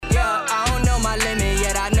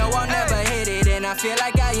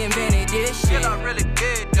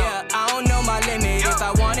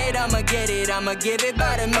I'ma give it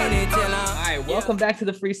about a minute till I'm... All right, welcome back to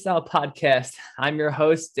the Freestyle Podcast. I'm your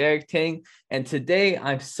host, Derek Ting, and today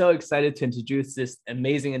I'm so excited to introduce this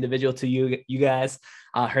amazing individual to you guys.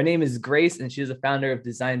 Her name is Grace, and she's the founder of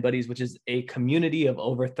Design Buddies, which is a community of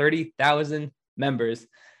over 30,000 members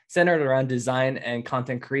centered around design and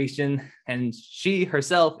content creation. And she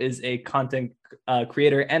herself is a content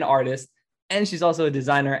creator and artist, and she's also a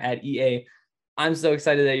designer at EA. I'm so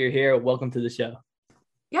excited that you're here. Welcome to the show.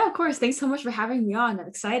 Yeah, of course. Thanks so much for having me on. I'm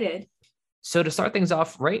excited. So to start things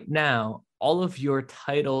off right now, all of your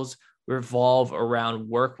titles revolve around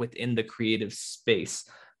work within the creative space,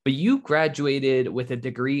 but you graduated with a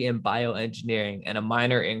degree in bioengineering and a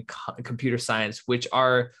minor in computer science, which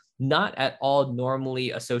are not at all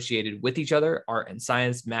normally associated with each other. Art and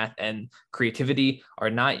science, math and creativity are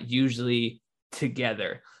not usually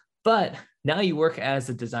together. But now you work as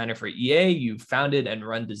a designer for EA. You founded and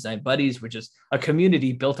run Design Buddies, which is a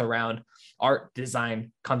community built around art,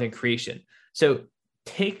 design, content creation. So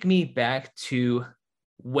take me back to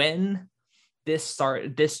when this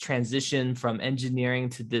transition from engineering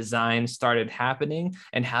to design started happening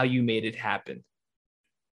and how you made it happen.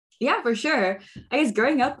 Yeah, for sure. I guess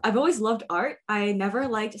growing up, I've always loved art. I never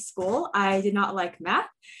liked school. I did not like math.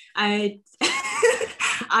 I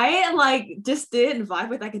just didn't vibe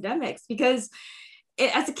with academics because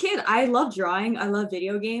as a kid, I loved drawing. I love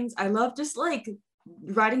video games. I love just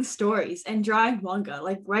writing stories and drawing manga,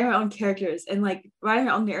 writing my own characters and writing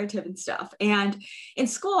my own narrative and stuff. And in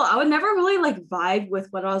school, I would never really vibe with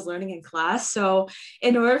what I was learning in class. So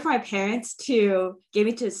in order for my parents to get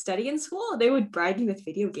me to study in school, they would bribe me with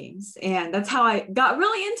video games. And that's how I got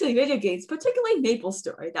really into video games, particularly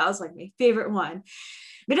MapleStory. That was my favorite one.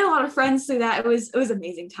 Made a lot of friends through that. It was an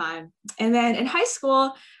amazing time. And then in high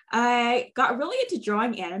school, I got really into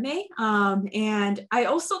drawing anime. And I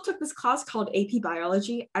also took this class called AP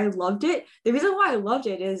Biology. I loved it. The reason why I loved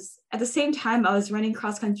it is at the same time I was running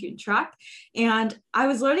cross country and track, and I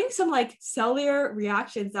was learning some cellular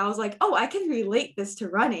reactions. I was like, oh, I can relate this to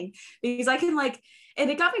running because I can and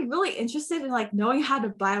it got me really interested in knowing how to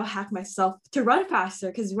biohack myself to run faster,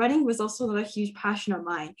 because running was also a huge passion of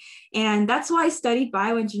mine. And that's why I studied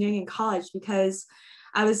bioengineering in college, because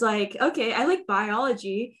I was like, okay, I like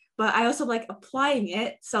biology, but I also like applying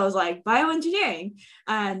it. So I was like bioengineering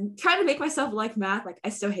and trying to make myself like math. I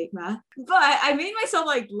still hate math, but I made myself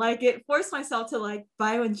like it, forced myself to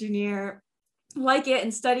bioengineer, like it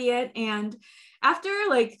and study it. And after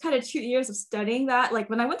kind of 2 years of studying that,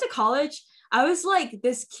 when I went to college, I was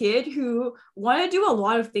this kid who wanted to do a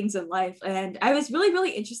lot of things in life. And I was really,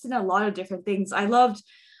 really interested in a lot of different things. I loved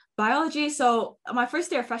biology. So my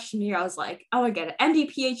first year of freshman year, I was like, I want to get an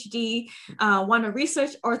MD, PhD, want to research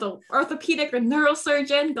orthopedic or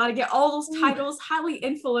neurosurgeon, got to get all those titles, highly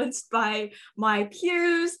influenced by my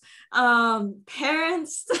peers,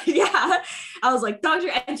 parents. Yeah. I was like, doctor,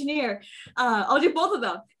 engineer, I'll do both of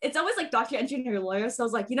them. It's always doctor, engineer, lawyer. So I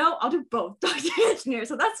was like, I'll do both, doctor, engineer.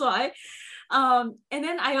 So that's why. And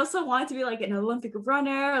then I also wanted to be an Olympic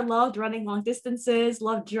runner. I loved running long distances,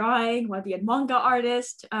 loved drawing, want to be a manga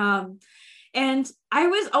artist. And I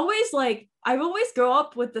was always I always grow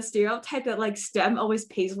up with the stereotype that STEM always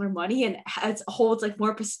pays more money and holds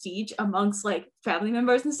more prestige amongst family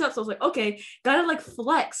members and stuff. So I was like, okay, gotta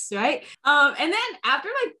flex, right? And then after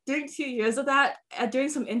doing 2 years of that, doing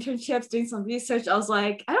some internships, doing some research, I was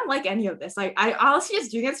like, I don't like any of this. I honestly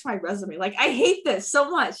just doing it for my resume. I hate this so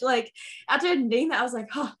much. After doing that, I was like,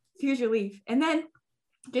 oh, huge relief. And then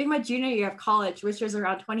during my junior year of college, which was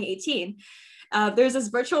around 2018, there's this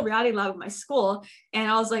virtual reality lab at my school, and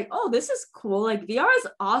I was like, oh, this is cool. VR is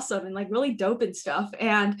awesome and really dope and stuff.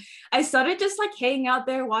 And I started just hanging out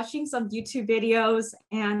there, watching some YouTube videos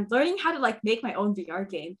and learning how to make my own VR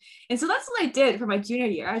game. And so that's what I did for my junior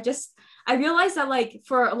year. I realized that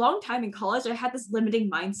for a long time in college, I had this limiting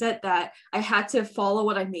mindset that I had to follow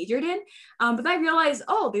what I majored in. But then I realized,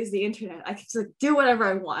 oh, there's the internet. I can just do whatever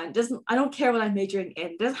I want. I don't care what I'm majoring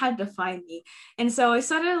in. It doesn't have to define me. And so I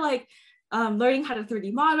started learning how to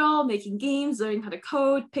 3D model, making games, learning how to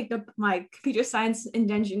code, picked up my computer science and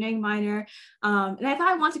engineering minor. And I thought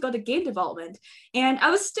I wanted to go to game development. And I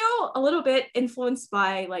was still a little bit influenced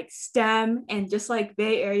by STEM and just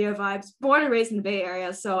Bay Area vibes, born and raised in the Bay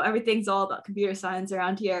Area. So everything's all about computer science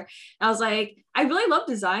around here. And I was like, I really love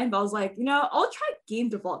design, but I was like, I'll try game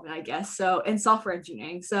development, I guess. So, and software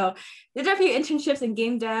engineering. So did a few internships in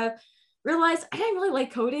game dev. Realized I didn't really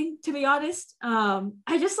like coding, to be honest. I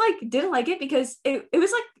just didn't like it because it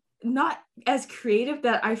was not as creative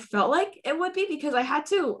that I felt like it would be, because I had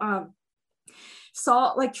to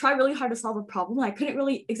try really hard to solve a problem. I couldn't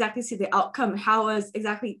really exactly see the outcome, how I was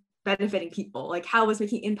exactly benefiting people, like how it was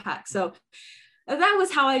making impact. So that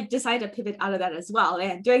was how I decided to pivot out of that as well.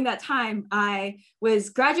 And during that time, I was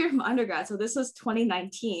graduating from undergrad. So this was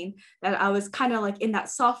 2019 that I was kind of like in that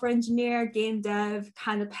software engineer, game dev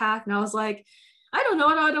kind of path. And I was like, I don't know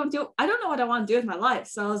what I don't do. I don't know what I want to do with my life.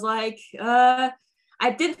 So I was like, I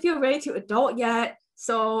didn't feel ready to adult yet.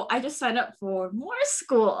 So I just signed up for more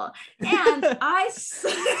school, and I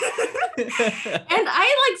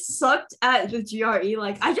like sucked at the GRE.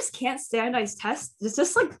 Like I just can't standardize tests. It's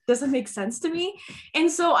just like doesn't make sense to me. And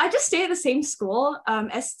so I just stayed at the same school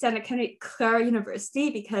as Santa Clara University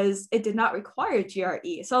because it did not require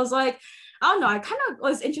GRE. So I was like, I don't know, I kind of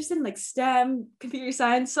was interested in like STEM, computer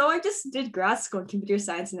science. So I just did grad school in computer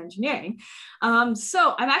science and engineering.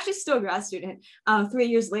 So I'm actually still a grad student 3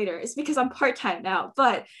 years later. It's because I'm part-time now,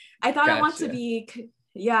 but I thought I wanted to be,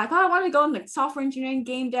 I thought I wanted to go in like software engineering,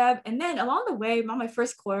 game dev. And then along the way, on my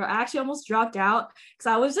first quarter, I actually almost dropped out because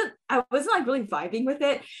I wasn't like really vibing with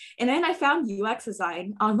it. And then I found UX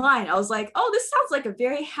design online. I was like, oh, this sounds like a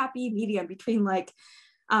very happy medium between like,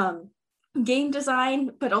 game design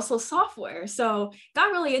but also software. So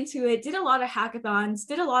got really into it, did a lot of hackathons,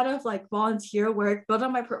 did a lot of like volunteer work, built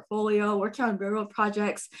on my portfolio, working on real world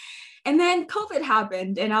projects. And then COVID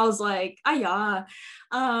happened and I was like, oh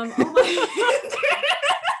my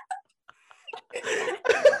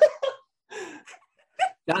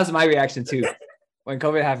That was my reaction too when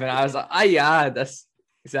COVID happened. I was like, that's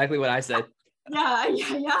exactly what I said.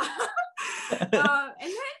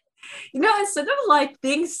 And then instead of like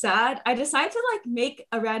being sad, I decided to like make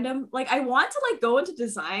a random, like I want to like go into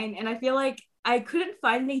design and I feel like I couldn't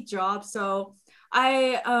find any jobs. So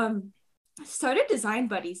I started Design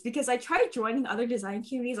Buddies because I tried joining other design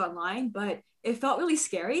communities online, but it felt really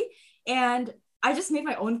scary. And I just made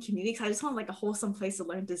my own community because I just want like a wholesome place to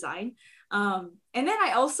learn design. And then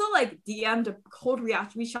I also like DM'd a cold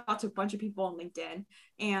reach out to a bunch of people on LinkedIn.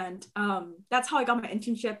 And that's how I got my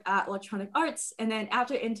internship at Electronic Arts. And then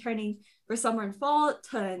after interning for summer and fall,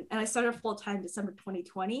 and I started full-time December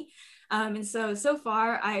 2020. And so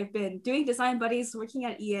far I've been doing Design Buddies, working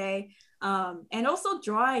at EA, and also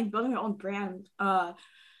drawing, building my own brand,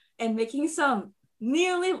 and making some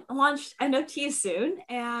nearly launched NFTs soon.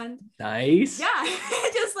 And nice. Yeah,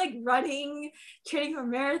 just like running, training for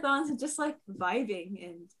marathons and just like vibing.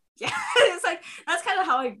 And yeah, it's like that's kind of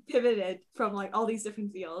how I pivoted from like all these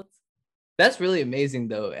different fields. That's really amazing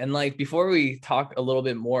though. And like before we talk a little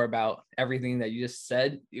bit more about everything that you just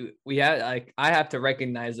said, we have like I have to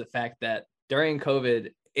recognize the fact that during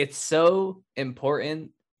COVID, it's so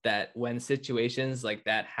important that when situations like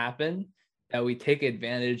that happen, that we take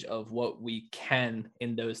advantage of what we can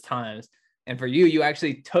in those times. And for you, you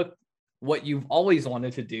actually took what you've always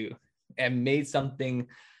wanted to do and made something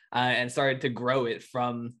and started to grow it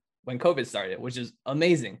from when COVID started, which is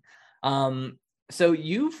amazing. So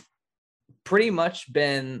you've pretty much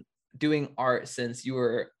been doing art since you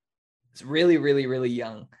were really, really, really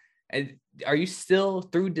young. And are you still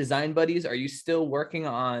through Design Buddies? Are you still working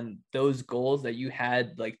on those goals that you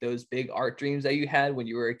had, like those big art dreams that you had when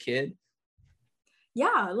you were a kid?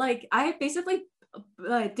 Yeah, like I basically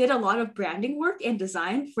did a lot of branding work and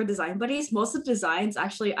design for Design Buddies. Most of the designs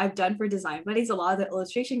actually I've done for Design Buddies, a lot of the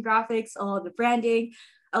illustration graphics, a lot of the branding,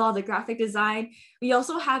 a lot of the graphic design. We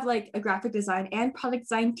also have like a graphic design and product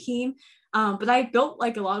design team. But I built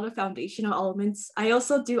like a lot of the foundational elements. I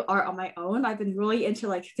also do art on my own. I've been really into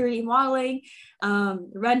like 3D modeling,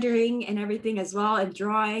 rendering and everything as well, and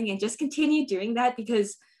drawing, and just continue doing that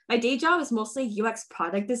because my day job is mostly UX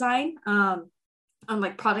product design. On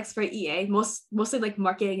like products for EA, mostly like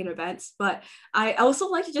marketing and events. But I also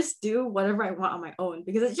like to just do whatever I want on my own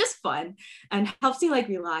because it's just fun and helps me like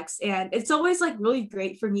relax. And it's always like really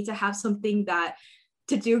great for me to have something that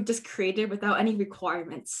to do just creative without any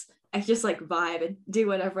requirements. I just like vibe and do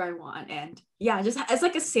whatever I want. And yeah, just it's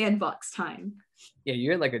like a sandbox time. Yeah,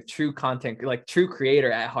 you're like a true content, like true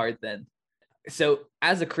creator at heart then. So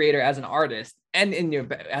as a creator, as an artist, and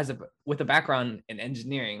with a background in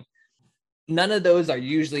engineering, none of those are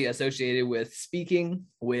usually associated with speaking,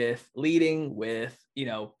 with leading, with,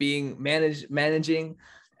 being managing.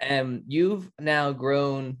 And you've now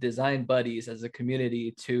grown Design Buddies as a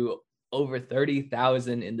community to over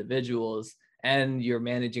 30,000 individuals, and you're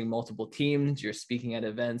managing multiple teams, you're speaking at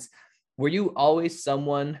events. Were you always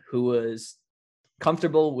someone who was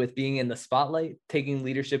comfortable with being in the spotlight, taking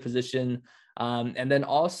leadership position? And then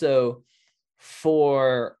also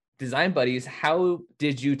for Design Buddies, how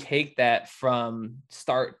did you take that from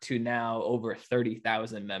start to now over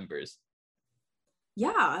 30,000 members?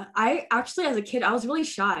 Yeah, I actually, as a kid, I was really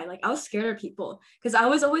shy. Like I was scared of people because I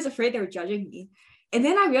was always afraid they were judging me. And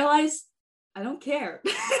then I realized I don't care.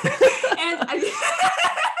 And I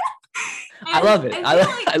love it.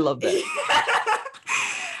 I love that.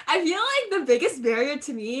 I feel like the biggest barrier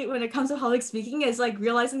to me when it comes to public speaking is like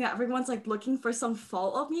realizing that everyone's like looking for some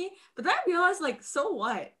fault of me. But then I realized like, so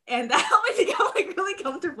what? And that helped me become like really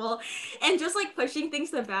comfortable and just like pushing things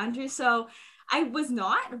to the boundaries. So I was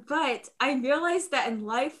not, but I realized that in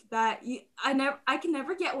life that I can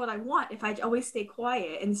never get what I want if I always stay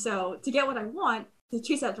quiet. And so to get what I want, to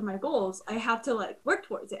chase after my goals, I have to like work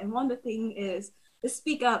towards it. And one of the things is to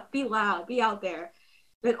speak up, be loud, be out there,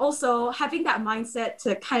 but also having that mindset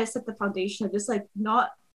to kind of set the foundation of just like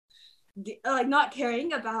not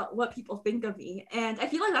caring about what people think of me. And I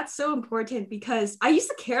feel like that's so important because I used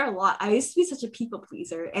to care a lot. I used to be such a people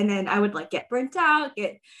pleaser, and then I would like get burnt out,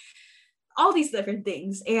 get all these different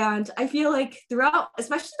things. And I feel like throughout,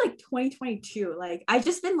 especially like 2022, like I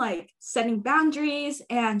just been like setting boundaries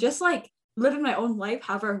and just like living my own life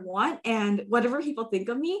however I want, and whatever people think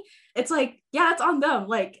of me, it's like, yeah, it's on them.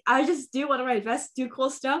 Like I just do one of my best, do cool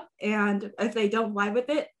stuff, and if they don't vibe with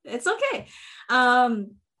it, it's okay.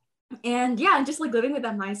 And yeah, just like living with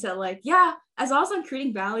that mindset, like, yeah, as long as I'm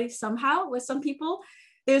creating value somehow with some people,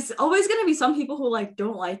 there's always going to be some people who like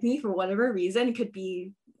don't like me for whatever reason. It could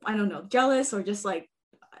be, I don't know, jealous, or just like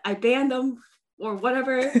I banned them or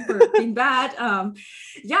whatever for being bad.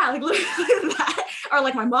 Yeah, like literally that. Or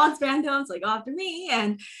like my mom's banned them, it's like, oh, after me.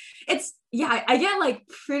 And it's, yeah, I get like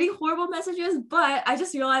pretty horrible messages, but I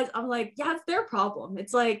just realized I'm like, yeah, it's their problem.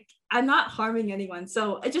 It's like, I'm not harming anyone.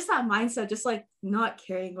 So it's just that mindset, just like not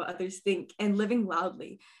caring what others think and living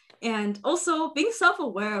loudly. And also being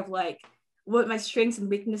self-aware of like what my strengths and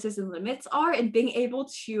weaknesses and limits are, and being able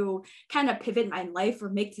to kind of pivot my life or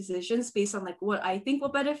make decisions based on like what I think will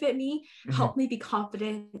benefit me, help me be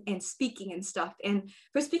confident in speaking and stuff. And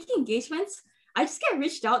for speaking engagements, I just get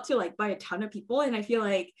reached out to like by a ton of people, and I feel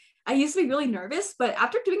like I used to be really nervous, but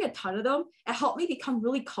after doing a ton of them, it helped me become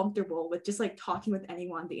really comfortable with just like talking with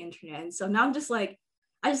anyone on the internet. And so now I'm just like,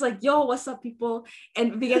 yo, what's up, people? And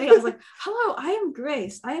in the beginning, I was like, hello, I am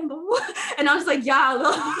Grace. I am, and I was like, yeah.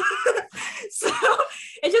 So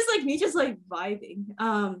it's just like me just like vibing.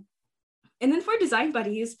 And then for design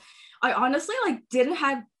buddies, I honestly like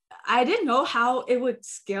I didn't know how it would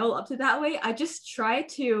scale up to that way. I just tried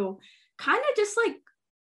to kind of just like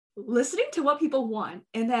listening to what people want,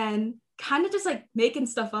 and then kind of just like making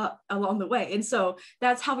stuff up along the way. And so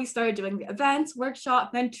that's how we started doing the events,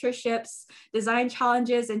 workshop, mentorships, design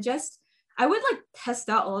challenges, and just I would like test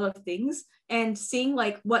out a lot of things and seeing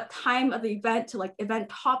like what time of the event to like event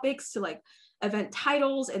topics to like event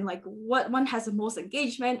titles and like what one has the most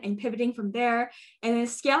engagement, and pivoting from there. And then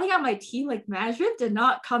scaling out my team, like management did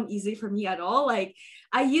not come easy for me at all. Like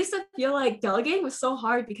I used to feel like delegating was so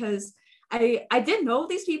hard because I didn't know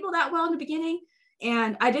these people that well in the beginning,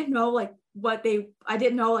 and I didn't know like I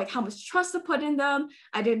didn't know like how much trust to put in them.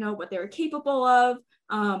 I didn't know what they were capable of,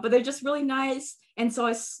 but they're just really nice. And so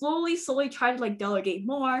I slowly tried to like delegate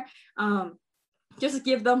more, just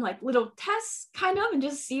give them like little tests kind of, and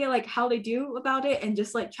just see like how they do about it, and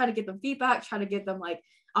just like try to give them feedback, try to give them like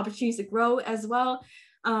opportunities to grow as well.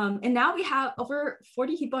 And now we have over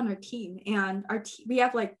 40 people on our team, and we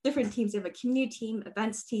have like different teams. We have a community team,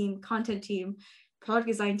 events team, content team, product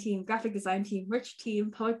design team, graphic design team, merch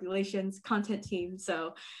team, public relations, content team.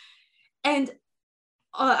 So, and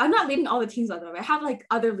I'm not leading all the teams, although I have like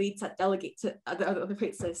other leads that delegate to other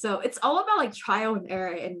places. So it's all about like trial and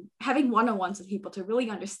error and having one-on-ones with people to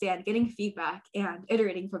really understand, getting feedback and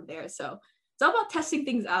iterating from there. So it's all about testing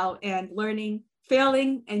things out and learning,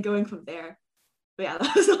 failing, and going from there. But yeah,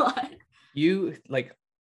 that was a lot. You like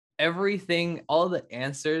everything, all the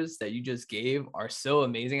answers that you just gave are so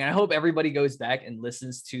amazing. I hope everybody goes back and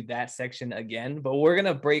listens to that section again, but we're going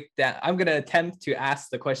to break down. I'm going to attempt to ask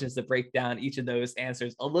the questions to break down each of those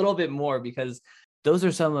answers a little bit more, because those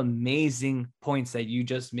are some amazing points that you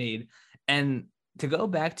just made. And to go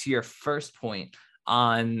back to your first point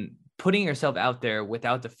on putting yourself out there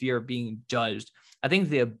without the fear of being judged, I think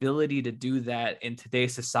the ability to do that in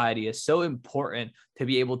today's society is so important to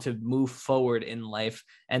be able to move forward in life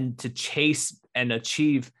and to chase and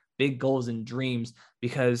achieve big goals and dreams.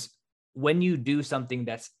 Because when you do something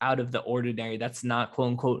that's out of the ordinary, that's not quote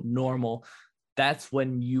unquote normal, that's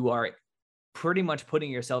when you are pretty much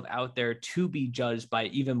putting yourself out there to be judged by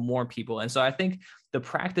even more people. And so I think the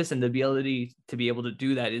practice and the ability to be able to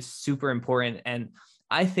do that is super important. And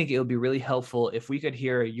I think it would be really helpful if we could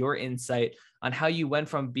hear your insight on how you went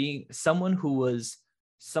from being someone who was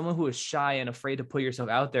shy and afraid to put yourself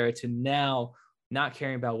out there to now not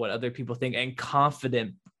caring about what other people think and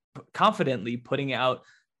confidently putting out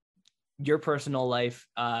your personal life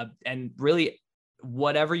and really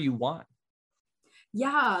whatever you want.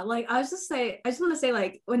 Yeah, like I just want to say,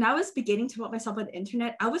 like, when I was beginning to put myself on the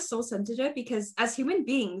internet, I was so sensitive because as human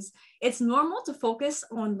beings, it's normal to focus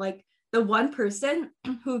on like the one person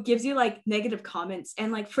who gives you like negative comments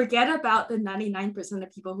and like forget about the 99%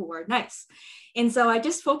 of people who are nice. And so I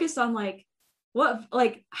just focused on like what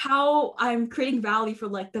like how I'm creating value for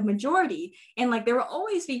like the majority. And like there will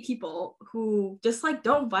always be people who just like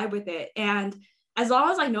don't vibe with it. And as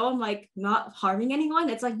long as I know I'm like not harming anyone,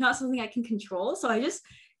 it's like not something I can control. So I just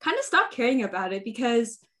kind of stopped caring about it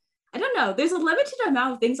because I don't know, there's a limited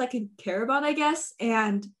amount of things I can care about, I guess.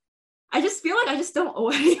 And I just feel like I just don't owe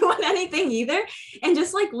anyone anything either. And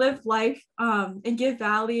just like live life and give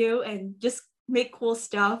value and just make cool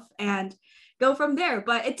stuff and go from there.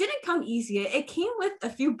 But it didn't come easy. It came with a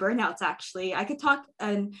few burnouts actually. I could talk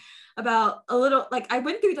about a little, like I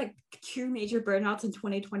went through like two major burnouts in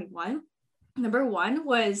 2021. Number one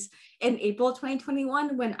was in April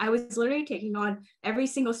 2021 when I was literally taking on every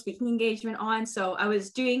single speaking engagement on. So I was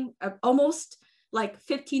doing almost like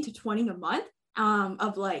 15 to 20 a month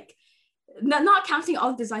of like, not counting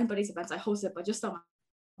all Design Buddies events I hosted, but just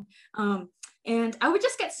on and I would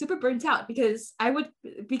just get super burnt out because I would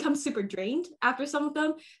become super drained after some of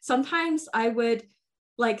them. Sometimes I would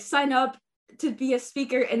like sign up to be a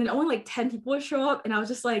speaker and then only like 10 people would show up and I was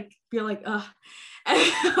just like feel like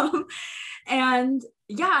and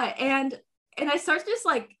yeah, and I started just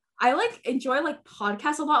like I like enjoy like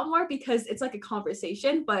podcasts a lot more because it's like a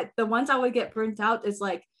conversation, but the ones I would get burnt out is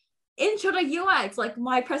like intro to UX, like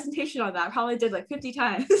my presentation on that I probably did like 50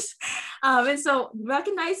 times. And so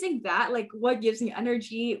recognizing that, like what gives me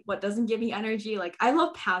energy, what doesn't give me energy. Like I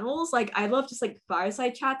love panels, like I love just like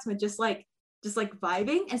fireside chats and just like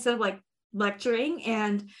vibing instead of like lecturing.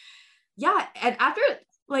 And yeah, and after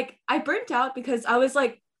like I burnt out because I was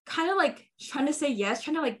like kind of like trying to say yes,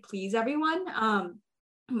 trying to like please everyone.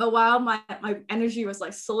 But while my energy was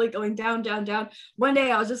like slowly going down, one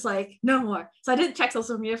day I was just like, no more. So I didn't check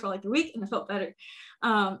social media for like a week and I felt better.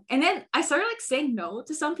 And then I started like saying no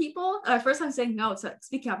to some people. First time saying no to like,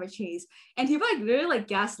 speaking opportunities. And people like literally like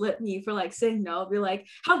gaslit me for like saying no. Be like,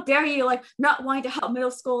 how dare you like not wanting to help middle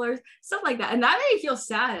schoolers, stuff like that. And that made me feel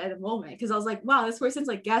sad at the moment because I was like, wow, this person's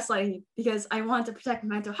like gaslighting me because I wanted to protect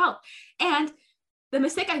my mental health. And the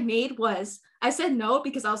mistake I made was I said no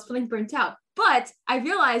because I was feeling burnt out. But I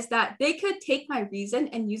realized that they could take my reason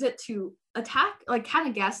and use it to attack, like kind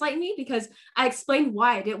of gaslight me because I explained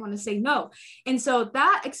why I didn't want to say no. And so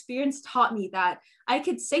that experience taught me that I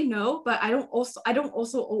could say no, but I don't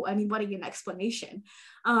also owe anybody an explanation.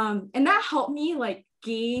 And that helped me like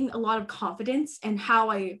gain a lot of confidence in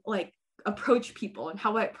how I like approach people and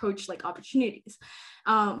how I approach like opportunities.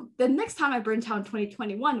 The next time I burned out in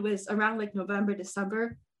 2021 was around like November,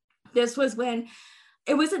 December. This was when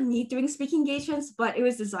it wasn't me doing speaking engagements, but it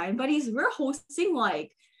was Design Buddies. We were hosting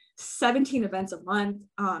like 17 events a month.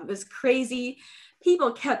 It was crazy.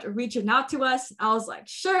 People kept reaching out to us. I was like,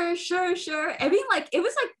 sure. I mean, like, it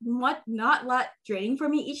was like not a lot draining for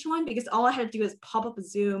me each one because all I had to do was pop up a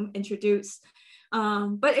Zoom, introduce.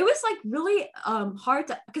 But it was like really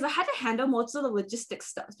hard because I had to handle most of the logistics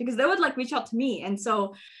stuff because they would like reach out to me. And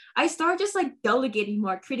so I started just like delegating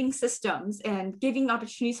more, creating systems and giving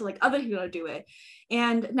opportunities to like other people to do it.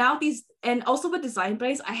 And now and also with Design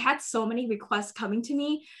Buddies, I had so many requests coming to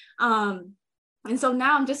me. And so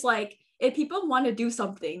now I'm just like, if people want to do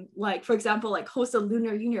something, like for example, like host a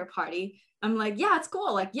Lunar Junior party, I'm like, yeah, it's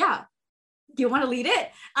cool. Like, yeah, do you want to lead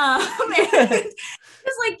it?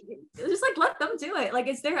 Just like let them do it. Like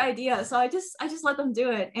it's their idea. So I just let them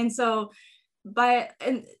do it. And so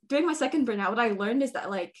during my second burnout, what I learned is that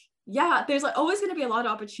like, yeah, there's like always going to be a lot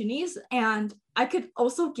of opportunities and I could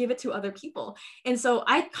also give it to other people. And so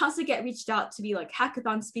I constantly get reached out to be like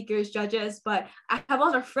hackathon speakers, judges, but I have a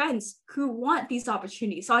lot of friends who want these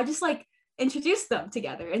opportunities. So I just like introduce them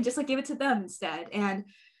together and just like give it to them instead. And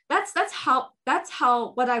that's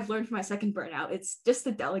how what I've learned from my second burnout. It's just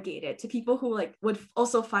to delegate it to people who like would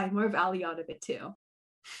also find more value out of it too.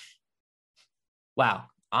 Wow,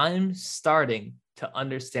 I'm starting to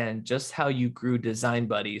understand just how you grew Design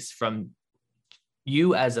Buddies from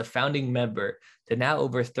you as a founding member to now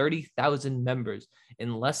over 30,000 members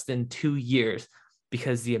in less than 2 years,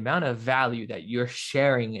 because the amount of value that you're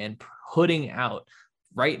sharing and putting out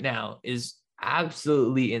right now is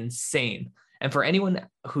absolutely insane. And for anyone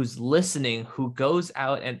who's listening, who goes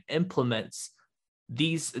out and implements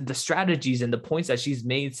the strategies and the points that she's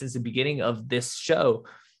made since the beginning of this show,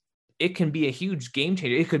 it can be a huge game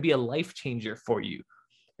changer. It could be a life changer for you.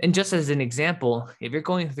 And just as an example, if you're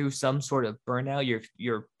going through some sort of burnout,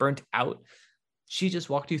 you're burnt out, she just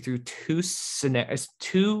walked you through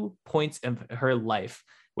two points of her life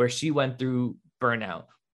where she went through burnout,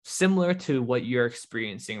 similar to what you're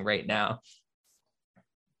experiencing right now.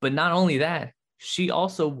 But not only that, she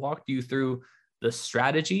also walked you through the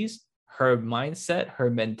strategies, her mindset, her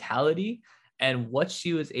mentality, and what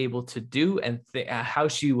she was able to do, and how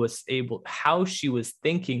she was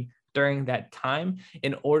thinking during that time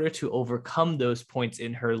in order to overcome those points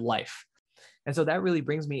in her life. And so that really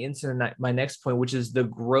brings me into my next point, which is the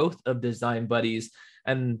growth of Design Buddies.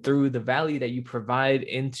 And through the value that you provide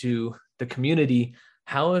into the community,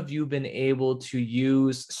 how have you been able to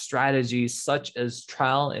use strategies such as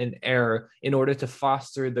trial and error in order to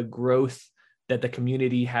foster the growth that the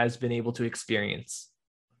community has been able to experience?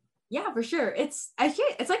 Yeah, for sure. It's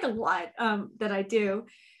like a lot that I do.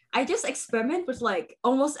 I just experiment with like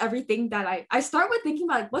almost everything that I start with thinking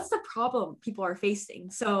about like, what's the problem people are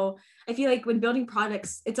facing. So I feel like when building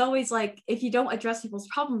products, it's always like if you don't address people's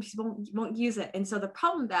problems, people won't use it. And so the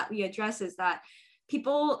problem that we address is that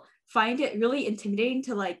people find it really intimidating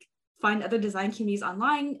to like find other design communities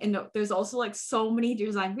online. And there's also like so many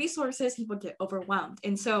design resources, people get overwhelmed.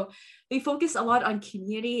 And so we focus a lot on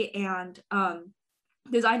community and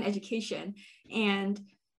design education. And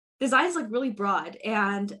design is like really broad,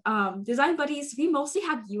 and Design Buddies, we mostly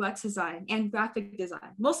have UX design and graphic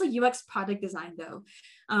design, mostly UX product design though.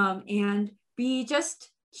 And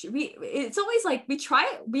it's always like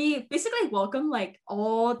we basically welcome like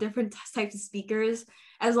all different types of speakers,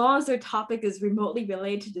 as long as their topic is remotely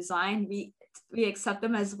related to design. We accept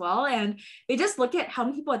them as well. And we just look at how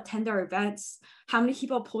many people attend our events, how many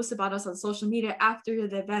people post about us on social media after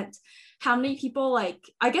the event, how many people like,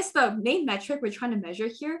 I guess the main metric we're trying to measure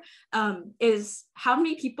here is how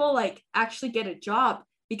many people like actually get a job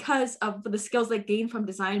because of the skills they gain from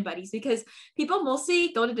Design Buddies, because people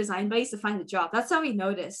mostly go to Design Buddies to find a job. That's how we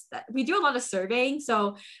notice that. We do a lot of surveying.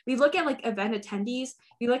 So we look at like event attendees,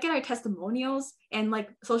 we look at our testimonials and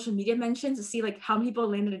like social media mentions to see like how many people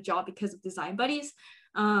landed a job because of Design Buddies.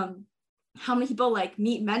 How many people like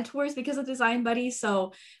meet mentors because of Design Buddies.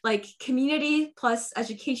 So like community plus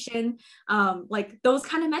education, like those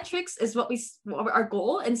kind of metrics is what our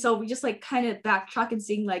goal. And so we just like kind of backtrack and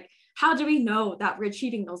seeing like, how do we know that we're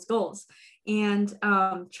achieving those goals, and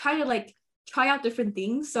try to like try out different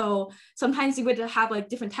things. So sometimes we would have like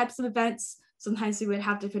different types of events. Sometimes we would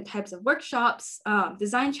have different types of workshops,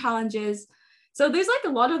 design challenges. So there's like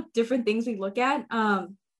a lot of different things we look at.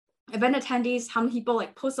 Event attendees, how many people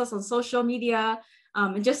like post us on social media,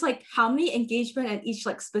 and just like how many engagement at each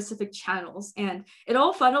like specific channels. And it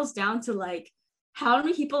all funnels down to like how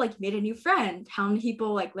many people like made a new friend, how many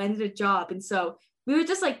people like landed a job. And so we would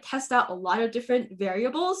just like test out a lot of different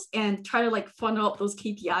variables and try to like funnel up those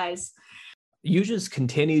KPIs. You just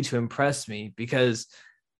continue to impress me, because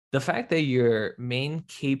the fact that your main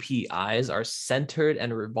KPIs are centered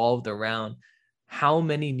and revolved around how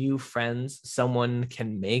many new friends someone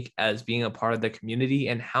can make as being a part of the community,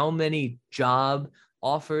 and how many job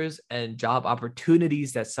offers and job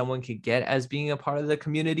opportunities that someone can get as being a part of the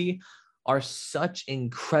community, are such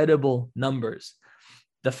incredible numbers.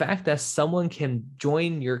 The fact that someone can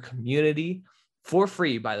join your community for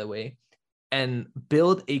free, by the way, and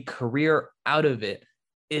build a career out of it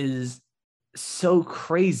is so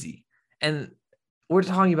crazy. And we're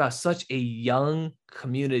talking about such a young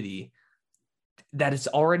community that is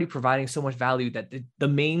already providing so much value, that the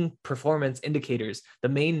main performance indicators, the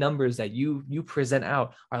main numbers that you present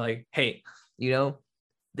out are like, hey,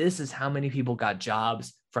 this is how many people got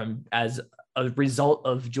jobs from as a result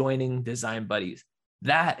of joining Design Buddies.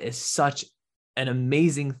 That is such an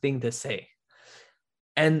amazing thing to say.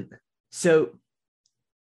 And so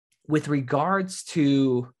with regards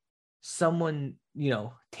to someone,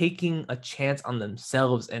 taking a chance on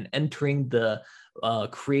themselves and entering the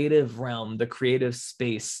creative realm, the creative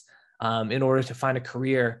space, in order to find a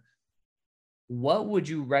career, what would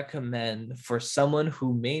you recommend for someone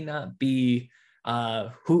who may not be,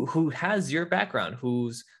 who has your background,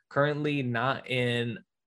 who's currently not in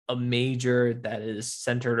a major that is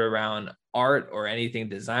centered around art or anything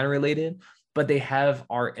design related, but they have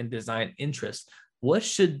art and design interests? What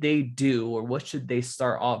should they do, or what should they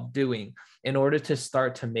start off doing in order to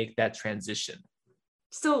start to make that transition?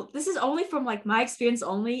 So this is only from like my experience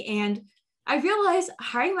only. And I realize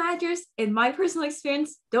hiring managers, in my personal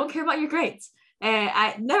experience, don't care about your grades. And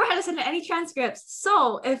I never had to send any transcripts.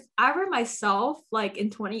 So if I were myself, like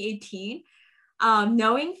in 2018,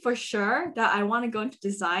 knowing for sure that I want to go into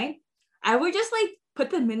design, I would just like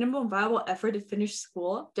put the minimum viable effort to finish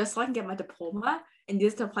school just so I can get my diploma and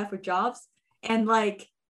use to apply for jobs, and like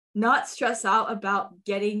not stress out about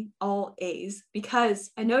getting all A's,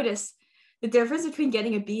 because I noticed the difference between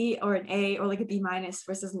getting a B or an A or like a B minus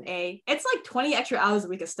versus an A, it's like 20 extra hours a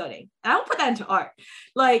week of studying. And I don't put that into art.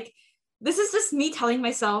 Like, this is just me telling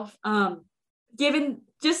myself, given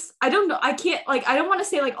just, I don't know, I can't, like, I don't want to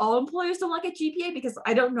say like all employers don't like a GPA because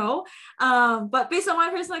I don't know. But based on my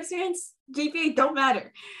personal experience, GPA don't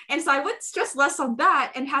matter. And so I would stress less on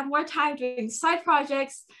that and have more time doing side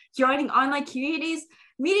projects, joining online communities,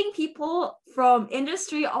 meeting people from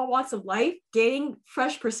industry, all walks of life, gaining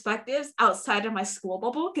fresh perspectives outside of my school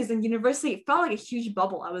bubble, because in university, it felt like a huge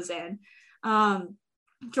bubble I was in.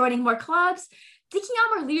 Joining more clubs, thinking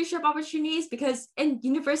out more leadership opportunities, because in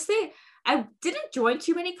university, I didn't join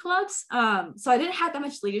too many clubs. So I didn't have that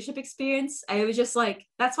much leadership experience. I was just like,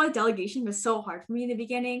 that's why delegation was so hard for me in the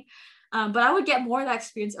beginning. But I would get more of that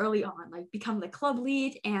experience early on, like become the club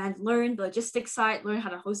lead and learn the logistics side, learn how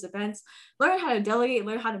to host events, learn how to delegate,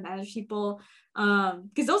 learn how to manage people.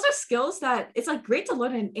 Because those are skills that it's like great to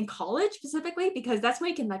learn in college specifically, because that's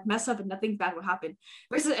when you can like mess up and nothing bad will happen.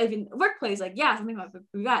 Versus in workplace, like, yeah, something might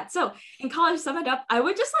be bad. So in college, sum it up, I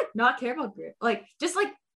would just like not care about grit, like just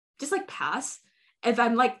pass. If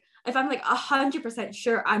I'm like 100%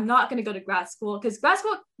 sure I'm not going to go to grad school, because grad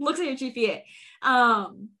school looks at your GPA.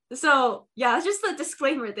 So yeah, it's just a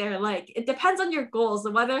disclaimer there. Like, it depends on your goals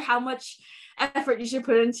and whether how much effort you should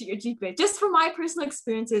put into your GPA. Just from my personal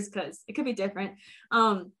experiences, because it could be different.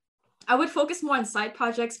 I would focus more on side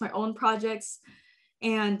projects, my own projects,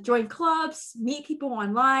 and join clubs, meet people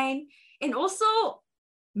online, and also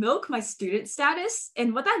milk my student status.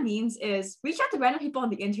 And what that means is reach out to random people on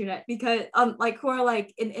the internet, because like who are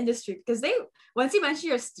like in industry, because they, once you mention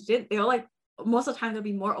you're a student, they'll like, most of the time they'll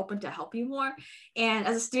be more open to help you more. And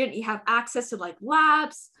as a student, you have access to like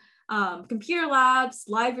labs, computer labs,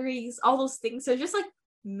 libraries, all those things. So just like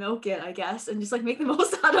milk it, I guess, and just like make the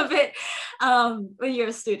most out of it when you're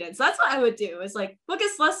a student. So that's what I would do, is like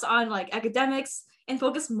focus less on like academics and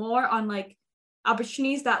focus more on like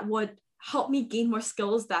opportunities that would help me gain more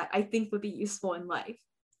skills that I think would be useful in life.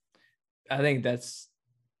 I think that's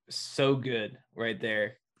so good right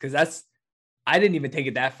there, because I didn't even take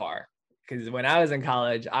it that far. Because when I was in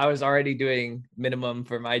college, I was already doing minimum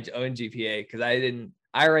for my own GPA, because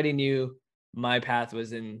I already knew my path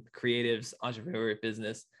was in creatives, entrepreneur,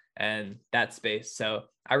 business, and that space. So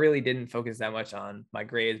I really didn't focus that much on my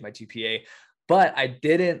grades, my GPA, but I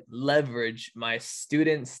didn't leverage my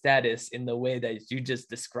student status in the way that you just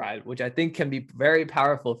described, which I think can be very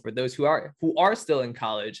powerful for those who are still in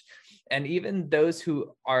college, and even those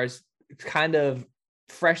who are kind of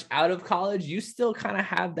fresh out of college. You still kind of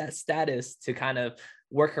have that status to kind of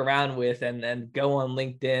work around with and go on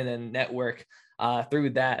LinkedIn and network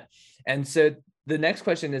through that. And so the next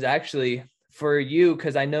question is actually for you,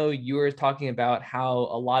 because I know you were talking about how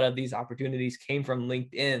a lot of these opportunities came from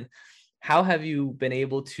LinkedIn. How have you been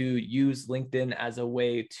able to use LinkedIn as a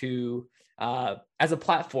way to, as a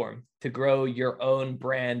platform to grow your own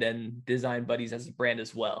brand and Design Buddies as a brand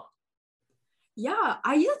as well? Yeah,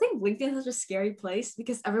 I used to think LinkedIn is such a scary place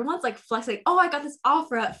because everyone's like flexing, oh, I got this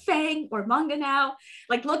offer at Fang or Manga now.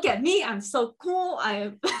 Like, look at me, I'm so cool. I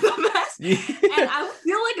am the best. And I would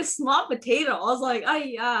feel like a small potato. I was like, oh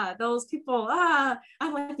yeah, those people, I'm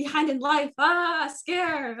like behind in life,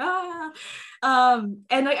 scared, and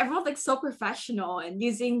like everyone's like so professional and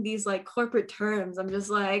using these like corporate terms. I'm just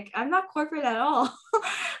like, I'm not corporate at all.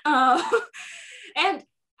 And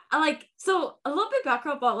so a little bit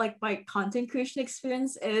background about like my content creation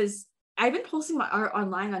experience is I've been posting my art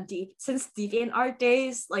online on since DeviantArt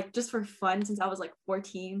days, like just for fun, since I was like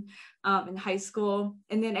 14 in high school.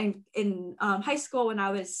 And then in high school, when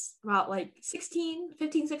I was about like 15,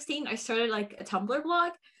 16, I started like a Tumblr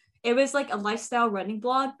blog. It was like a lifestyle running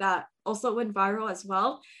blog that also went viral as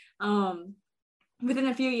well. Within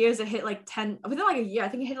a few years, it hit like 10, within like a year, I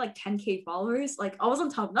think it hit like 10K followers. Like I was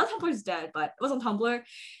on Tumblr, not Tumblr's dead, but it was on Tumblr.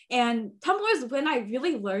 And Tumblr is when I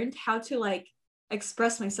really learned how to like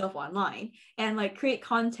express myself online and like create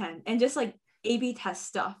content and just like A/B test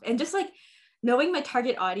stuff and just like knowing my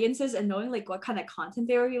target audiences and knowing like what kind of content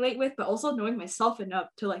they will relate with, but also knowing myself enough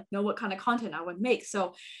to like know what kind of content I would make.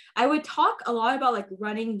 So I would talk a lot about like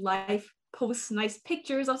running life, post nice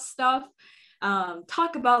pictures of stuff,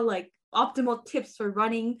 talk about like optimal tips for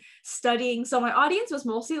running, studying. So my audience was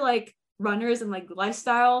mostly like runners and like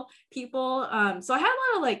lifestyle people. So I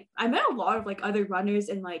had I met a lot of like other runners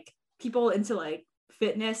and like people into like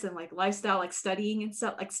fitness and like lifestyle, like studying and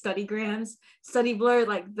stuff, like studygrams, study blur,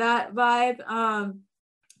 like that vibe.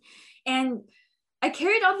 And I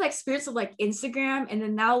carried on the experience of like Instagram and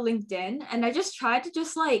then now LinkedIn, and I just tried to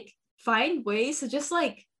just like find ways to just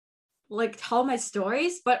like tell my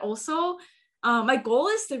stories, but also my goal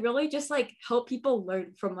is to really just like help people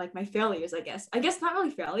learn from like my failures, I guess not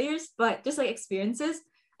really failures, but just like experiences.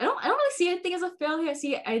 I don't really see anything as a failure. I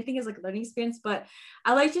see anything as like a learning experience, but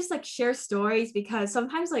I like just like share stories because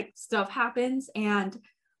sometimes like stuff happens and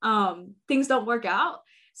things don't work out.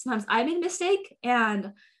 Sometimes I made a mistake,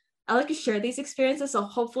 and I like to share these experiences. So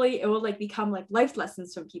hopefully it will like become like life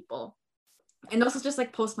lessons from people, and also just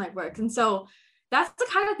like post my work. And so that's the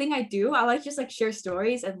kind of thing I do. I like just like share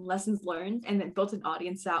stories and lessons learned and then build an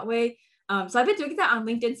audience that way. So I've been doing that on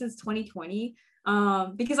LinkedIn since 2020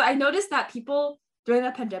 because I noticed that people during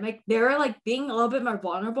the pandemic, they were like being a little bit more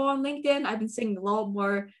vulnerable on LinkedIn. I've been seeing a lot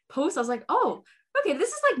more posts. I was like, oh, okay, this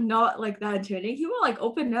is like not like that intimidating. People like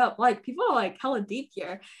open up, like people are like hella deep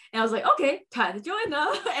here. And I was like, okay, time to join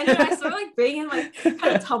them. And then I started like bringing like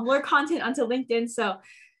kind of Tumblr content onto LinkedIn. So,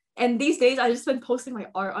 and these days I just been posting my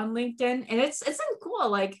art on LinkedIn, and it's been cool.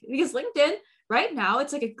 Like because LinkedIn right now,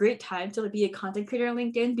 it's like a great time to like, be a content creator on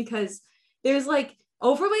LinkedIn because there's like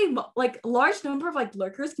overly like a large number of like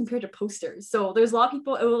lurkers compared to posters. So there's a lot of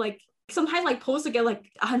people, it will like sometimes like posts will get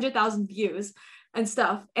like 100,000 views and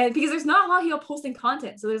stuff, and because there's not a lot of people posting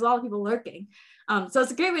content, so there's a lot of people lurking. So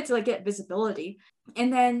it's a great way to like get visibility.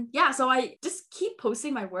 And then yeah, so I just keep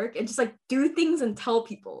posting my work and just like do things and tell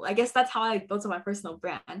people. I guess that's how I like, built up my personal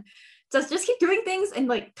brand. So just keep doing things and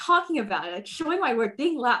like talking about it, like showing my work,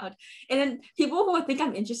 being loud. And then people who would think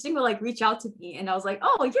I'm interesting will like reach out to me. And I was like,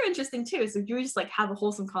 oh, you're interesting too. So you just like have a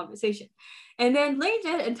wholesome conversation. And then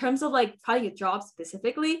LinkedIn, in terms of like finding a job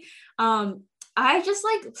specifically, I just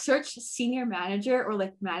like search senior manager or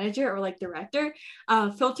like manager or like director,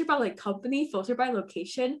 filter by like company, filter by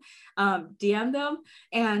location, DM them.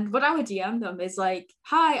 And what I would DM them is like,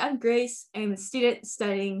 hi, I'm Grace. I'm a student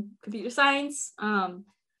studying computer science,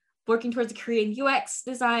 working towards a career in UX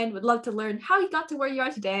design. Would love to learn how you got to where you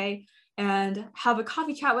are today and have a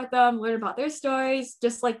coffee chat with them, learn about their stories,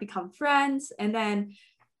 just like become friends. And then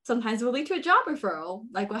sometimes it will lead to a job referral,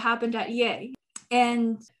 like what happened at EA.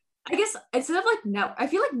 And I guess instead of like I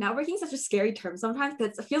feel like networking is such a scary term sometimes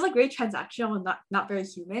because it feels like very transactional and not very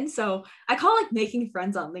human. So I call it like making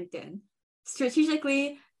friends on LinkedIn.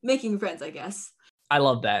 Strategically making friends, I guess. I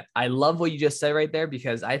love that. I love what you just said right there,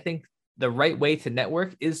 because I think the right way to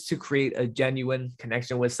network is to create a genuine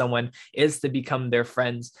connection with someone, is to become their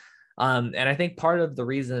friends. And I think part of the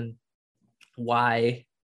reason why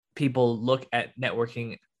people look at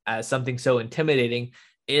networking as something so intimidating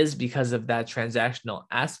is because of that transactional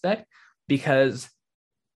aspect, because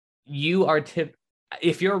you are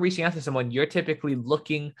if you're reaching out to someone, you're typically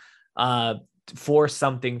looking for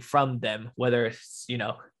something from them, whether it's,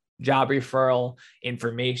 job referral,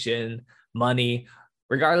 information, money,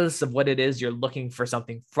 regardless of what it is, you're looking for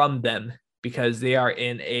something from them because they are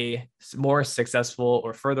in a more successful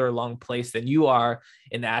or further along place than you are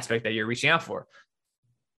in the aspect that you're reaching out for.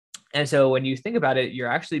 And so when you think about it, you're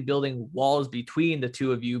actually building walls between the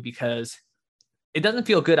two of you because it doesn't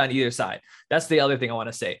feel good on either side. That's the other thing I want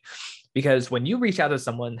to say, because when you reach out to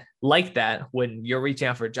someone like that, when you're reaching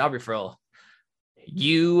out for a job referral,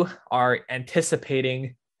 you are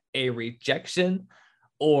anticipating a rejection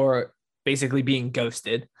or basically being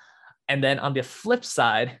ghosted. And then on the flip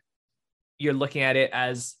side, you're looking at it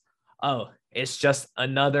as, oh, it's just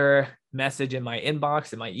another message in my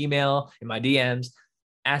inbox, in my email, in my DMs,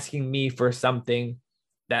 asking me for something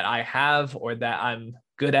that I have or that I'm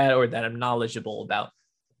good at or that I'm knowledgeable about.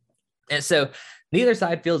 And so neither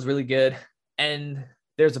side feels really good. And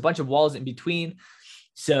there's a bunch of walls in between.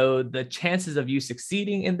 So the chances of you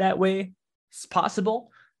succeeding in that way is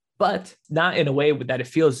possible, but not in a way that it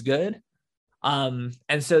feels good. And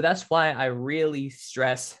so that's why I really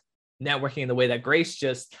stress networking in the way that Grace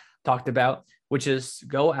just talked about, which is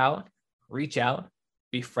go out, reach out,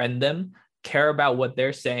 befriend them, care about what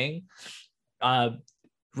they're saying,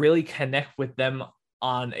 really connect with them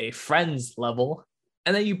on a friend's level.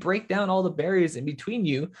 And then you break down all the barriers in between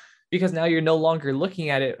you, because now you're no longer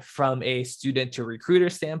looking at it from a student to recruiter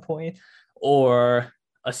standpoint, or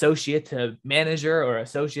associate to manager, or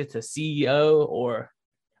associate to CEO, or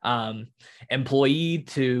employee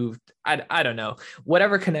to, I don't know,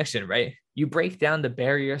 whatever connection, right? You break down the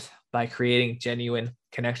barriers by creating genuine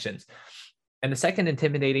connections. And the second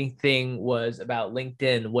intimidating thing was about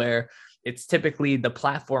LinkedIn, where it's typically the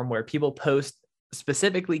platform where people post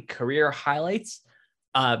specifically career highlights,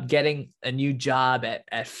 getting a new job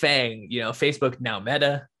at FANG, Facebook, now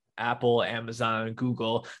Meta, Apple, Amazon,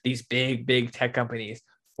 Google, these big tech companies,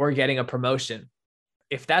 or getting a promotion.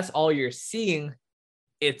 If that's all you're seeing,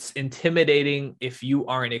 it's intimidating if you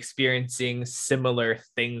aren't experiencing similar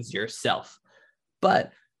things yourself.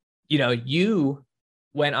 But, you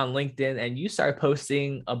went on LinkedIn and you started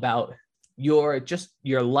posting about your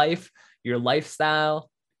life, your lifestyle,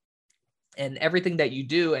 and everything that you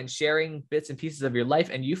do, and sharing bits and pieces of your life,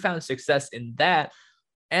 and you found success in that.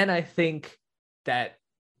 And I think that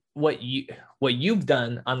what you've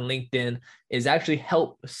done on LinkedIn is actually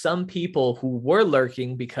help some people who were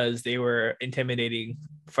lurking because they were intimidated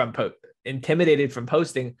from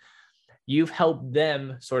posting. You've helped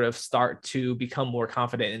them sort of start to become more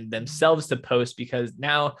confident in themselves to post, because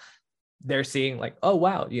now they're seeing like, oh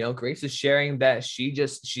wow, Grace is sharing that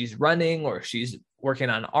she's running, or she's working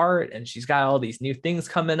on art, and she's got all these new things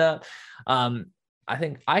coming up. I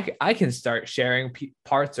think I can start sharing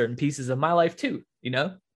parts or pieces of my life too,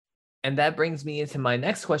 And that brings me into my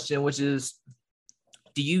next question, which is,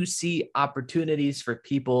 do you see opportunities for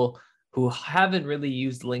people who haven't really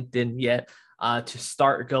used LinkedIn yet to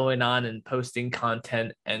start going on and posting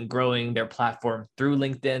content and growing their platform through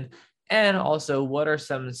LinkedIn? And also, what are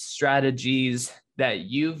some strategies that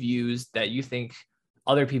you've used that you think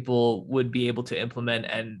other people would be able to implement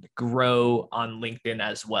and grow on LinkedIn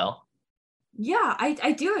as well? Yeah,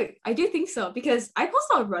 I do think so, because I post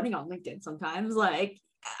about running on LinkedIn sometimes. Like,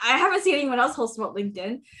 I haven't seen anyone else post about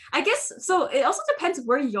LinkedIn. I guess so. It also depends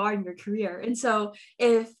where you are in your career. And so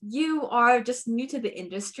if you are just new to the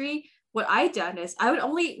industry, what I've done is I would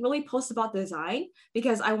only really post about design,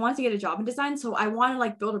 because I want to get a job in design. So I want to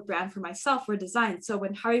like build a brand for myself for design. So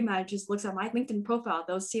when hiring managers looks at my LinkedIn profile,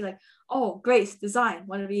 they'll see like, oh, Grace, design,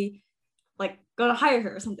 want to be like gonna hire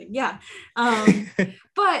her or something. Yeah.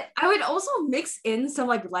 But I would also mix in some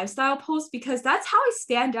like lifestyle posts, because that's how I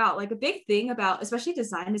stand out. Like, a big thing about especially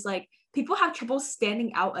design is like people have trouble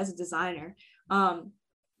standing out as a designer and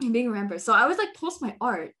being remembered. So I would like post my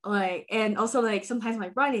art, like, and also like sometimes my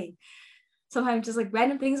writing, sometimes just like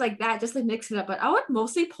random things like that, just like mix it up. But I would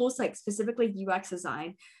mostly post like specifically UX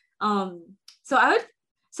design. So I would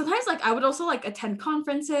sometimes like I would also like attend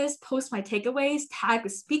conferences, post my takeaways, tag the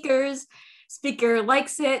speaker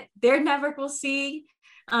likes it, their network will see.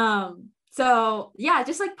 So yeah,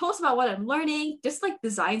 just like post about what I'm learning, just like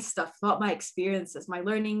design stuff about my experiences, my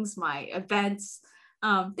learnings, my events,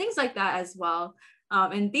 things like that as well.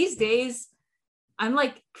 And these days I'm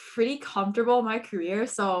like pretty comfortable in my career,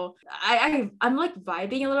 so I'm like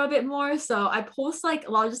vibing a little bit more. So I post like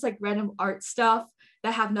a lot of just like random art stuff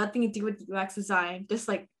that have nothing to do with UX design, just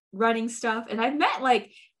like running stuff. And I've met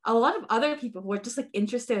like a lot of other people who are just like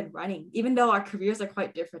interested in running, even though our careers are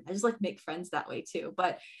quite different. I just like make friends that way too.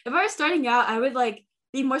 But if I was starting out, I would like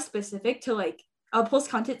be more specific to like, I'll post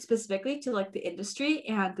content specifically to like the industry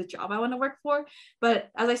and the job I want to work for. But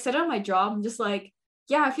as I said on my job, I'm just like,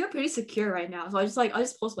 yeah, I feel pretty secure right now. So I'll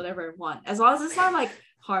just post whatever I want. As long as it's not like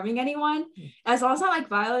harming anyone, as long as it's not like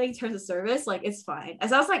violating terms of service, like it's fine. As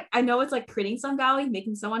long as like I know it's like creating some value,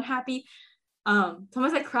 making someone happy.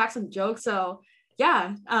 Sometimes I crack some jokes. So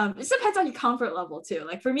yeah, it just depends on your comfort level too.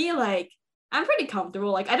 Like for me, like I'm pretty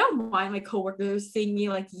comfortable. Like I don't mind my coworkers seeing me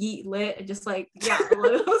like yeet lit and just like, yeah,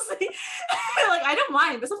 like I don't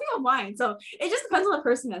mind, but some people mind. So it just depends on the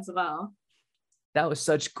person as well. That was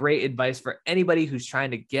such great advice for anybody who's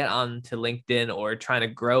trying to get onto LinkedIn or trying to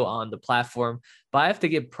grow on the platform. But I have to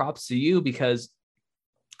give props to you, because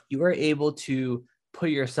you were able to put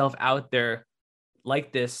yourself out there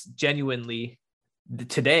like this genuinely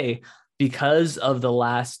today, because of the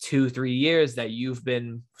last 2-3 years that you've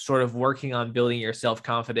been sort of working on building your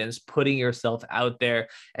self-confidence, putting yourself out there,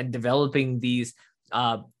 and developing these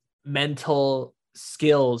mental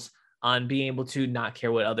skills on being able to not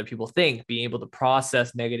care what other people think, being able to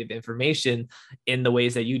process negative information in the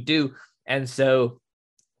ways that you do. And so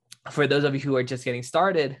for those of you who are just getting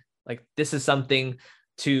started, like this is something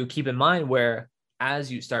to keep in mind, where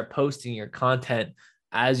as you start posting your content,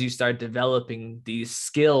 as you start developing these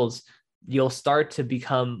skills, you'll start to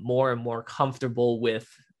become more and more comfortable with,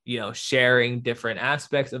 sharing different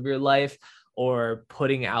aspects of your life or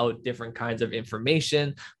putting out different kinds of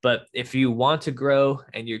information. But if you want to grow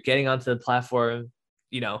and you're getting onto the platform,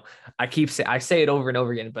 I say it over and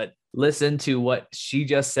over again, but listen to what she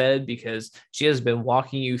just said, because she has been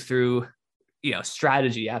walking you through,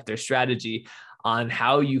 strategy after strategy on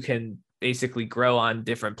how you can basically grow on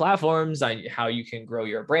different platforms, on how you can grow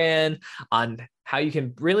your brand, on how you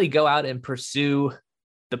can really go out and pursue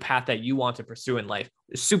the path that you want to pursue in life.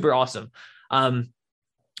 It's super awesome.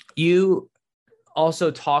 You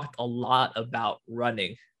also talked a lot about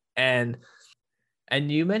running, and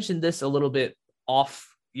you mentioned this a little bit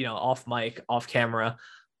off mic, off camera,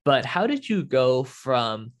 but how did you go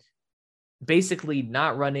from basically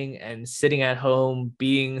not running and sitting at home,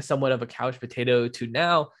 being somewhat of a couch potato, to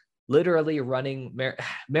now literally running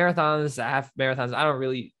marathons, half marathons? I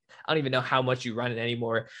don't even know how much you run it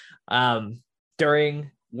anymore,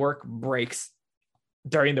 during work breaks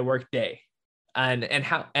during the work day,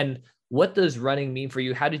 and what does running mean for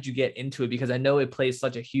you? How did you get into it? Because I know it plays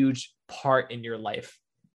such a huge part in your life.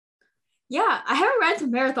 Yeah, I haven't ran to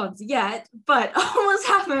marathons yet, but almost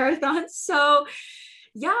half marathons. So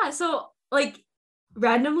yeah, so like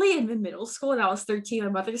randomly in middle school when I was 13, my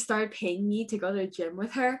mother started paying me to go to the gym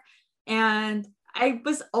with her. And I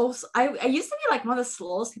used to be like one of the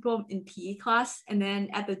slowest people in PE class. And then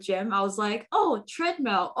at the gym, I was like, oh,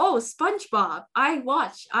 treadmill, oh, SpongeBob, I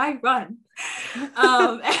watch, I run.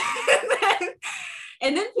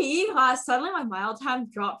 And then PE class, suddenly my mile time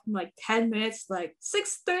dropped from like 10 minutes to like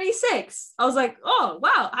 6:36. I was like, oh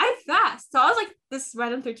wow, I'm fast. So I was like this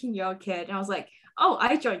random 13-year-old kid, and I was like, oh,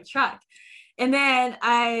 I joined track. And then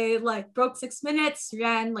I like broke 6 minutes,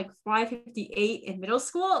 ran like 5:58 in middle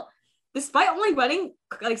school, despite only running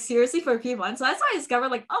like seriously for a few months. So that's why I discovered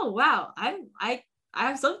like, oh wow, I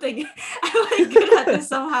have something. I'm like good at this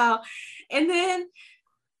somehow. And then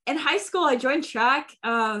in high school, I joined track.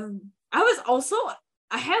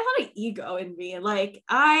 I had a lot of ego in me. Like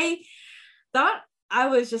I thought I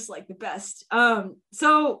was just like the best.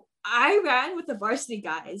 So I ran with the varsity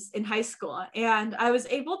guys in high school, and I was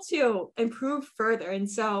able to improve further.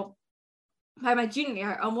 And so by my junior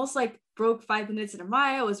year, I almost like broke 5 minutes in a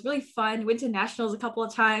mile. It was really fun. Went to nationals a couple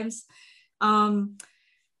of times. It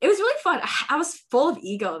was really fun. I was full of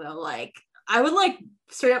ego though. Like I would like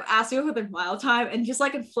straight up ask you for their mile time and just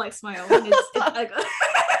like flex my own. It's like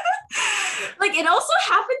like it also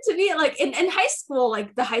happened to me like in high school,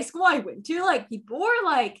 like the high school I went to, like people were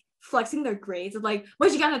like flexing their grades of like,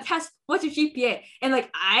 what you got on a test, what's your GPA? And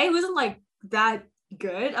like I wasn't like that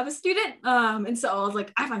good of a student. And so I was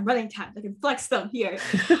like, I have my running time, I can flex them here.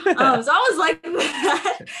 So I was like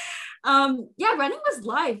that. Yeah, running was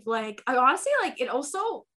life. Like I honestly like I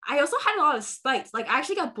also had a lot of spikes. Like I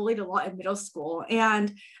actually got bullied a lot in middle school,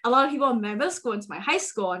 and a lot of people in my middle school into my high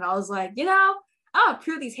school, and I was like, I'll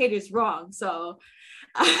prove these haters wrong. So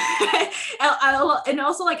and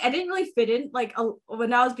also like I didn't really fit in like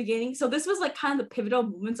when I was beginning. So this was like kind of the pivotal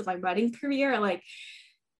moments of my running career. Like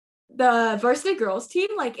the varsity girls team,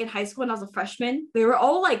 like in high school when I was a freshman, they were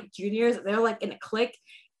all like juniors. They were like in a clique.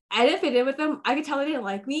 I didn't fit in with them. I could tell they didn't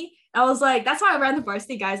like me. I was like, that's why I ran the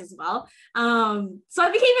varsity guys as well. So I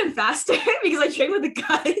became even faster because I trained with the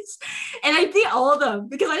guys, and I beat all of them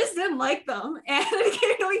because I just didn't like them, and I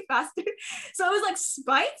became really faster. So it was like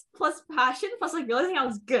spite plus passion plus like realizing I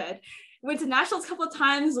was good. Went to nationals a couple of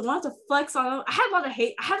times, wanted to flex on them. I had a lot of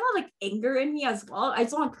hate. I had a lot of like anger in me as well. I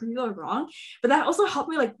just want to prove people wrong, but that also helped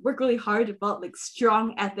me like work really hard to develop like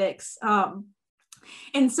strong ethics.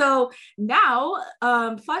 And so now,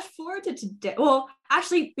 flash forward to today. Well,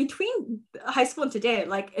 actually, between high school and today,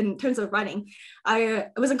 like in terms of running, I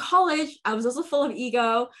was in college. I was also full of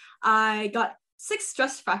ego. I got 6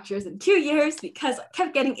 stress fractures in 2 years because I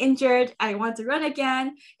kept getting injured. I wanted to run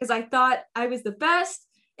again because I thought I was the best.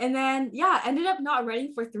 And then, yeah, ended up not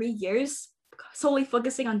running for 3 years, solely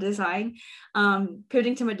focusing on design,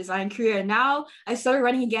 pivoting to my design career. And now I started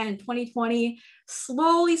running again in 2020,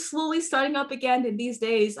 slowly starting up again. And these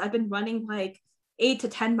days I've been running like 8 to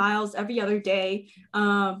 10 miles every other day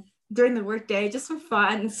during the work day, just for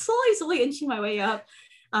fun, and slowly inching my way up.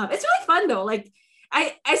 It's really fun though. Like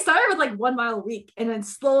I started with like 1 mile a week, and then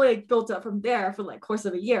slowly like, built up from there for like course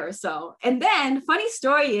of a year or so. And then funny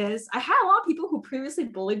story is I had a lot of people who previously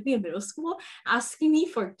bullied me in middle school asking me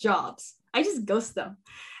for jobs. I just ghost them.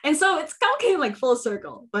 And so it's kind of came like full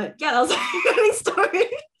circle. But yeah, that was a funny story.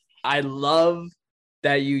 I love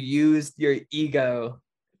that you used your ego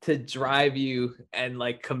to drive you and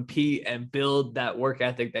like compete and build that work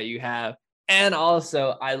ethic that you have. And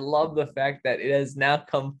also, I love the fact that it has now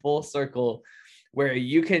come full circle where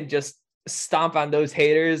you can just stomp on those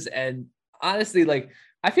haters. And honestly, like,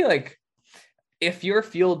 I feel like if you're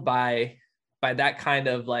fueled by that kind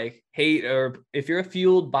of like hate, or if you're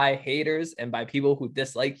fueled by haters and by people who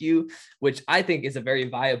dislike you, which I think is a very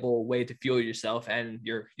viable way to fuel yourself and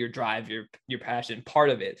your drive, your passion, part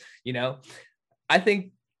of it, I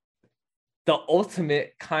think the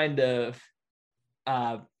ultimate kind of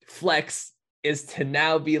flex is to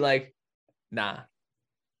now be like, nah,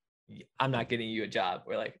 I'm not getting you a job.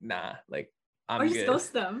 We're like, nah, like I'm or just good.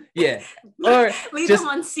 ghost them. Yeah. Or leave just them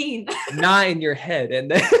on scene. not in your head, and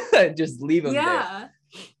then just leave them there.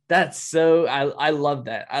 That's so, I love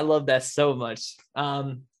that. I love that so much.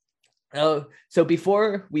 So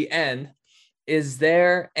before we end, is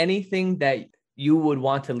there anything that you would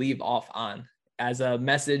want to leave off on as a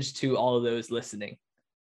message to all of those listening?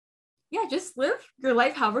 Yeah, just live your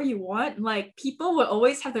life however you want. Like people will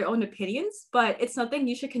always have their own opinions, but it's nothing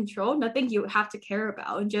you should control, nothing you have to care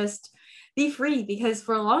about. And just be free, because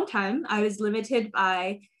for a long time I was limited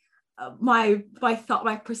by my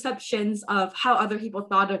perceptions of how other people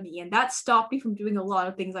thought of me, and that stopped me from doing a lot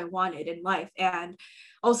of things I wanted in life. And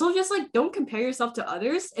also just like don't compare yourself to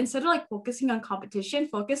others. Instead of like focusing on competition,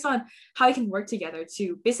 focus on how you can work together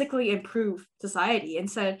to basically improve society.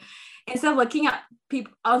 Instead of looking at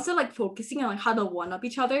people, also like focusing on like how to one up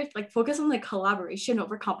each other, like focus on like collaboration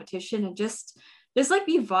over competition, and just like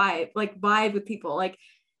vibe with people.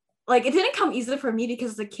 Like it didn't come easy for me,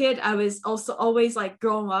 because as a kid I was also always like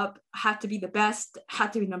growing up, had to be the best,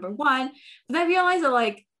 had to be number one. But I realized that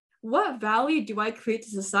like, what value do I create to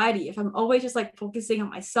society if I'm always just like focusing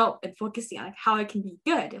on myself and focusing on like how I can be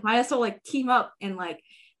good? I might as well like team up and like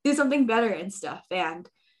do something better and stuff. And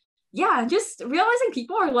yeah, just realizing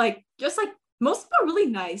people are like, just like, most people are really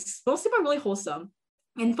nice, most people are really wholesome,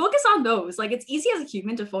 and focus on those. Like it's easy as a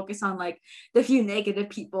human to focus on like the few negative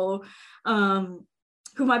people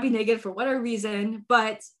who might be negative for whatever reason,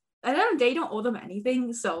 but at the end of the day, you don't owe them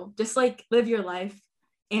anything. So just like live your life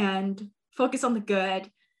and focus on the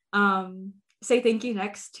good. Say thank you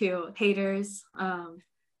next to haters.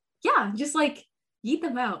 Yeah, just like yeet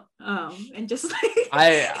them out. And just like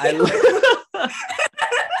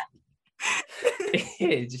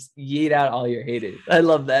just yeet out all your haters. I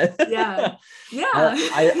love that. Yeah.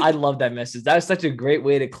 I love that message. That was such a great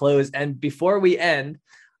way to close. And before we end,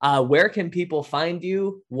 where can people find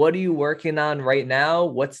you? What are you working on right now?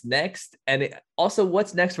 What's next? And also,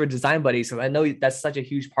 what's next for Design Buddies? So I know that's such a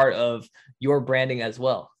huge part of your branding as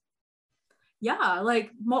well. Yeah,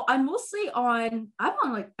 like I'm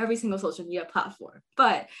on like every single social media platform,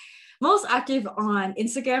 but most active on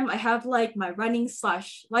Instagram. I have like my running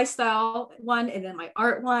 / lifestyle one, and then my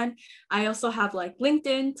art one. I also have like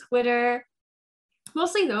LinkedIn, Twitter,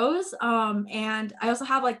 mostly those. And I also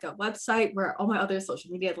have like a website where all my other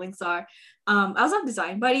social media links are. I also have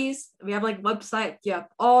Design Buddies. We have like website, yeah,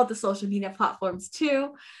 all the social media platforms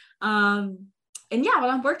too. And yeah,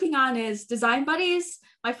 what I'm working on is Design Buddies,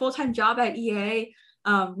 my full-time job at EA,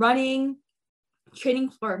 running, training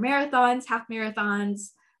for marathons, half marathons,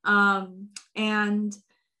 and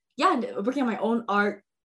yeah, working on my own art,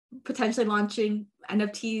 potentially launching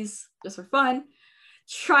NFTs just for fun,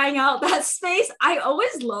 trying out that space. I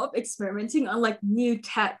always love experimenting on like new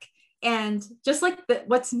tech and just like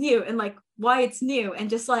what's new and like why it's new, and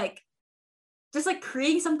just like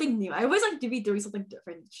creating something new. I always like to be doing something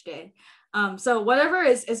different each day. So whatever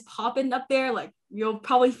is popping up there, like you'll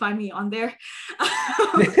probably find me on there.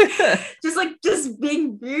 just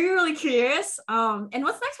being really, really curious. And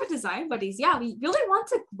what's next for Design Buddies? Yeah, we really want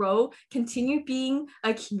to grow, continue being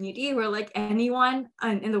a community where like anyone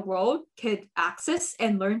in the world could access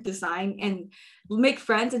and learn design and make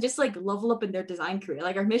friends and just like level up in their design career.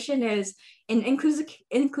 Like our mission is an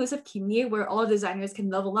inclusive community where all designers can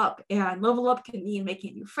level up, and level up can mean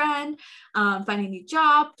making a new friend, finding a new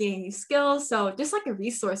job, gaining new skills. So just like a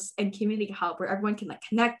resource and community hub where everyone can like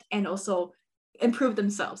connect and also improve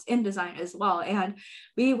themselves in design as well. And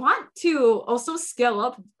we want to also scale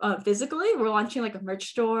up physically. We're launching like a merch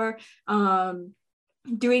store,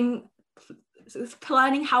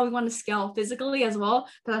 planning how we want to scale physically as well,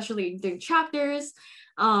 potentially doing chapters,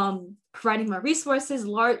 providing more resources,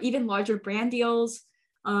 even larger brand deals,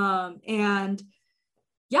 and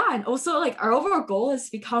yeah, and also like our overall goal is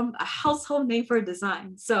to become a household name for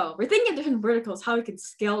design. So we're thinking of different verticals, how we can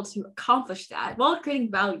scale to accomplish that while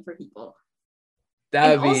creating value for people.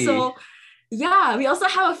 Also, yeah, we also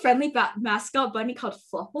have a friendly mascot bunny called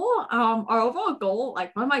Fluffle. Our overall goal,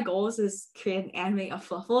 like one of my goals, is create an anime of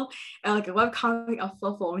Fluffle and like a webcomic of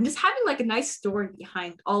Fluffle, and just having like a nice story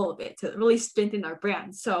behind all of it to really strengthen our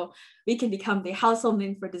brand, so we can become the household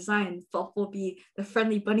name for design, and Fluffle be the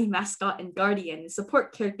friendly bunny mascot and guardian and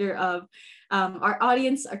support character of our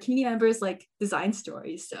audience, our community members, like design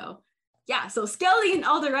stories. So yeah, so scaling in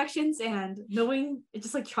all directions and knowing,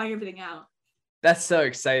 just like trying everything out. That's so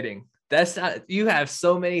exciting. You have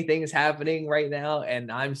so many things happening right now,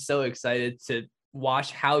 and I'm so excited to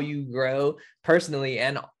watch how you grow personally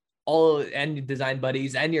and Design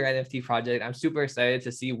Buddies and your NFT project. I'm super excited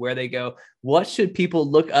to see where they go. What should people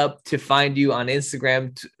look up to find you on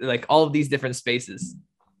Instagram, like all of these different spaces?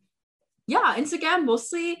 Yeah, Instagram,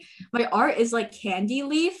 mostly my art is like Candy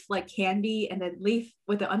Leaf, like candy and then leaf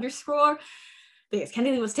with an underscore, because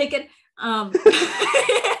Candy Leaf was taken.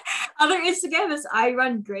 Other Instagram is I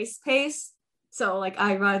run Grace Pace. So like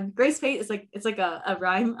I run Grace Pace. It's like a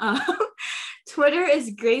rhyme. Twitter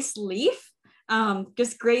is Grace Leaf.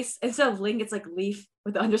 Just Grace, instead of link, it's like leaf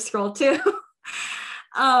with the underscore too.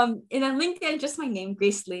 And then LinkedIn, just my name,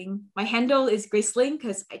 Grace Ling. My handle is Grace Ling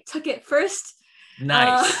because I took it first.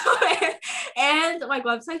 Nice. And my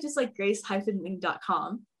website just like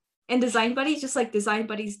grace-wing.com. And Design Buddies, just like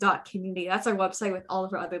designbuddies.community. That's our website with all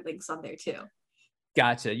of our other links on there too.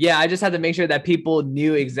 Gotcha. Yeah, I just had to make sure that people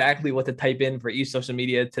knew exactly what to type in for each social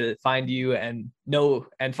media to find you and know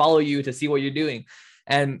and follow you to see what you're doing.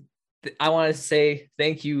 And I want to say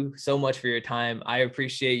thank you so much for your time. I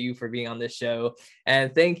appreciate you for being on this show.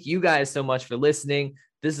 And thank you guys so much for listening.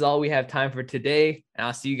 This is all we have time for today. And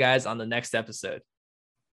I'll see you guys on the next episode.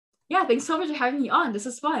 Yeah, thanks so much for having me on. This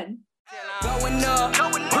is fun. Blowing up,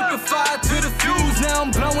 put the fire to the fuse, now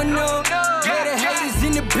I'm blowing up.